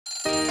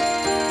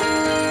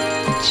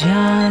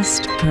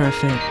just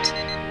perfect.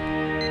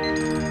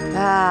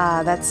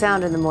 Ah, that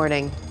sound in the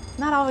morning.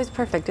 Not always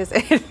perfect, is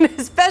it?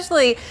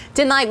 Especially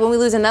tonight when we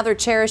lose another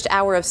cherished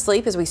hour of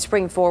sleep as we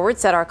spring forward,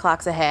 set our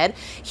clocks ahead.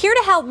 Here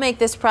to help make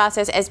this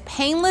process as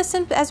painless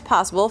as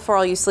possible for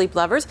all you sleep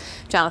lovers,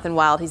 Jonathan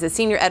Wilde. He's a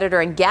senior editor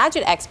and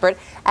gadget expert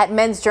at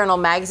Men's Journal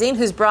magazine,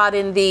 who's brought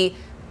in the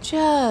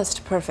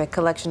just perfect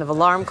collection of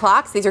alarm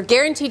clocks. These are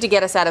guaranteed to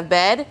get us out of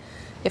bed.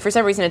 If for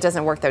some reason it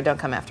doesn't work, though, don't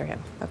come after him,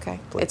 okay?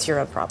 Please. It's your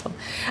own problem.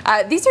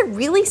 These are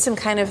really some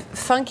kind of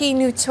funky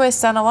new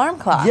twists on alarm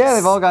clocks. Yeah,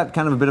 they've all got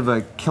kind of a bit of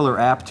a killer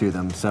app to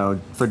them, so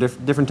for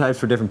different types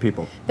for different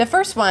people. The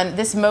first one,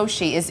 this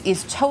Moshi,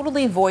 is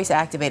totally voice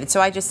activated.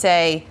 So I just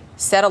say,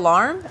 set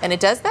alarm, and it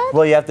does that?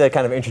 Well, you have to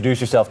kind of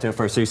introduce yourself to it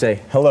first. So you say,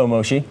 hello,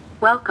 Moshi.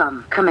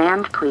 Welcome.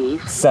 Command,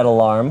 please. Set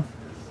alarm.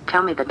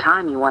 Tell me the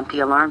time you want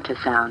the alarm to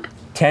sound.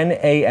 10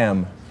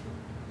 a.m.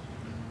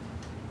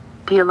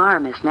 The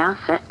alarm is now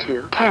set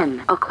to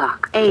 10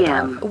 o'clock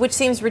a.m. Which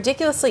seems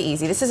ridiculously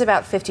easy. This is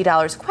about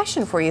 $50.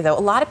 Question for you, though.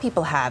 A lot of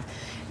people have,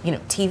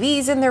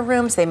 TVs in their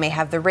rooms. They may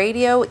have the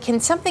radio. Can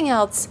something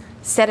else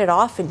set it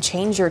off and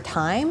change your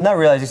time? Not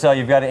really. As you saw,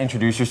 you've got to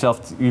introduce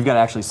yourself. You've got to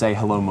actually say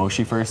hello,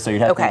 Moshi first. So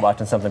you'd have to be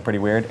watching something pretty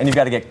weird. And you've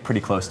got to get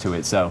pretty close to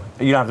it. So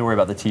you don't have to worry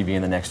about the TV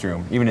in the next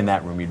room. Even in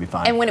that room, you'd be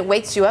fine. And when it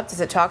wakes you up, does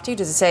it talk to you?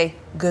 Does it say,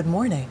 good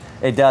morning?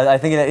 It does. I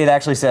think it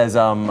actually says,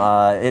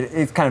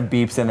 it kind of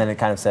beeps and then it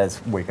kind of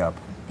says, wake up.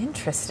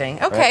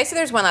 Interesting. Okay, So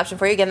there's one option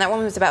for you. Again, that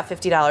one was about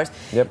 $50.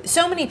 Yep.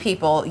 So many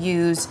people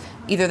use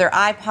either their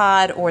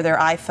iPod or their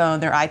iPhone,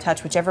 their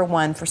iTouch, whichever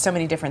one, for so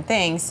many different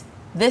things.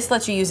 This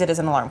lets you use it as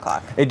an alarm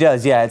clock. It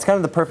does, yeah. It's kind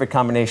of the perfect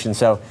combination.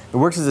 So it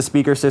works as a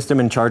speaker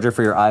system and charger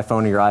for your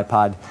iPhone or your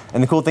iPod.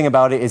 And the cool thing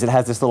about it is it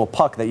has this little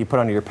puck that you put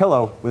under your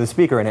pillow with a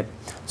speaker in it.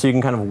 So you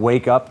can kind of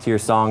wake up to your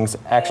songs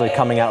actually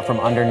coming out from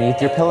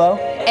underneath your pillow.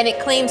 And it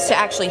claims to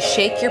actually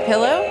shake your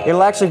pillow?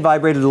 It'll actually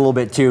vibrate it a little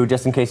bit too,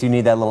 just in case you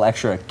need that little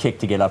extra kick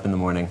to get up in the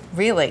morning.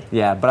 Really?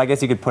 Yeah, but I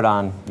guess you could put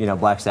on,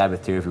 Black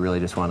Sabbath too if you really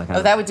just want to kind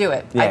of... Oh, that would do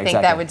it. Yeah, I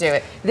think that would do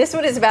it. This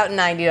one is about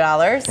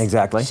 $90.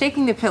 Exactly.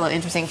 Shaking the pillow,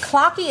 interesting.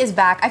 Clocky is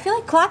back. I feel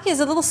like Clocky is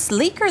a little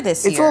sleeker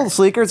this year. It's a little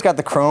sleeker. It's got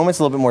the chrome. It's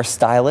a little bit more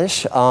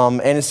stylish,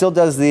 and it still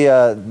does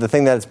the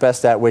thing that it's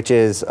best at, which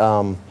is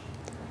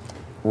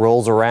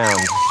rolls around.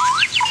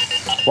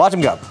 Watch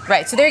them go.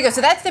 Right, so there you go. So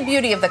that's the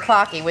beauty of the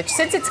Clocky, which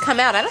since it's come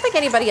out, I don't think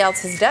anybody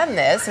else has done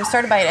this. It was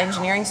started by an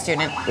engineering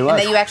student, and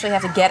that you actually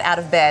have to get out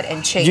of bed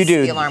and chase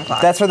the alarm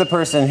clock. That's for the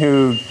person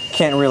who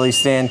can't really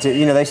stand to,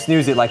 they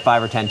snooze it like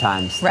 5 or 10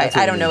 times. Right,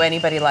 I don't know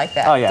anybody like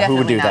that. Oh yeah, Definitely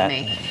who would do that?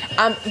 Me.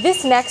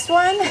 This next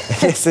one,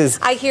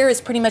 I hear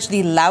is pretty much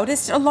the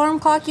loudest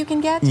alarm clock you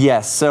can get?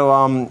 Yes, so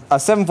a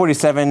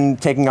 747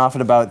 taking off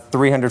at about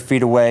 300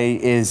 feet away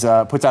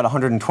puts out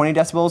 120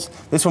 decibels.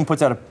 This one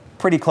puts out a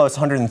pretty close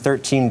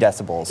 113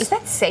 decibels. Is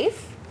that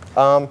safe?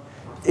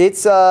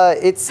 It's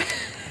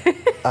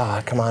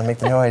come on, make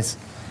the noise.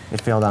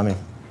 It failed on me.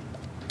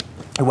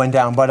 It went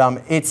down, but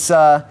it's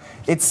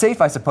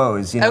safe, I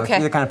suppose. If you're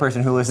the kind of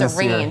person who listens to...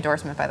 It's a ringing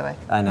endorsement, by the way.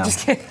 I know. I'm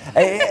just kidding.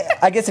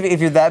 I guess if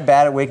you're that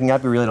bad at waking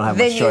up, you really don't have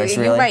much choice,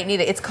 really. You might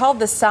need it. It's called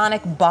the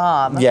Sonic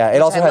Bomb. Yeah,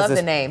 it also has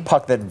this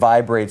puck that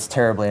vibrates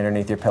terribly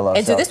underneath your pillow.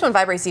 And so this one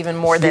vibrates even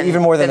more than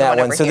that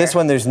one. So here. this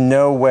one, there's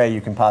no way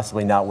you can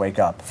possibly not wake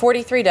up.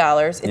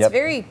 $43. It's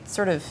very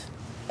sort of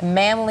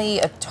manly,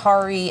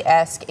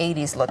 Atari-esque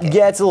 80s looking.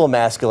 Yeah, it's a little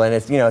masculine.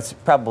 It's it's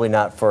probably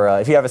not for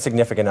if you have a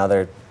significant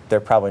other. They're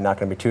probably not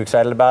going to be too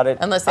excited about it.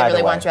 Unless they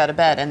really want you out of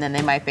bed, and then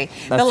they might be.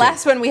 The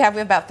last one we have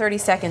about 30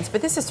 seconds,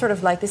 but this is sort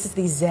of like, this is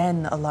the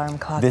Zen alarm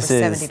clock for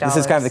 $70. This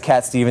is kind of the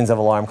Cat Stevens of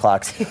alarm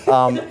clocks.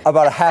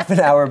 About a half an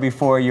hour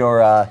before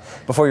your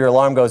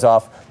alarm goes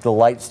off, the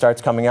light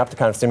starts coming up to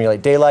kind of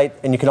stimulate daylight,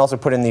 and you can also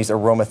put in these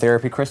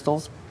aromatherapy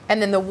crystals. And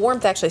then the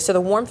warmth, actually, so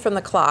the warmth from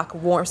the clock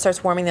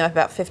starts warming them up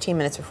about 15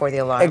 minutes before the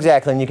alarm.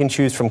 Exactly, and you can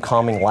choose from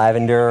calming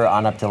lavender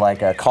on up to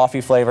like a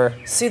coffee flavor.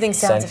 Soothing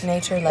sounds of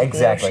nature, like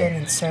the ocean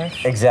and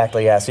surf.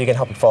 Exactly, yeah, so you can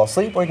help you fall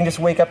asleep, or you can just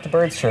wake up to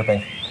birds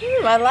chirping.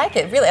 I like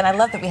it, really, and I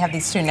love that we have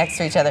these two next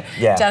to each other.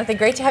 Yeah. Jonathan,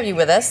 great to have you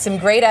with us. Some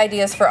great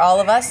ideas for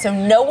all of us, so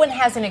no one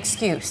has an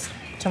excuse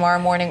tomorrow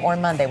morning or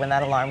Monday when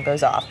that alarm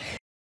goes off.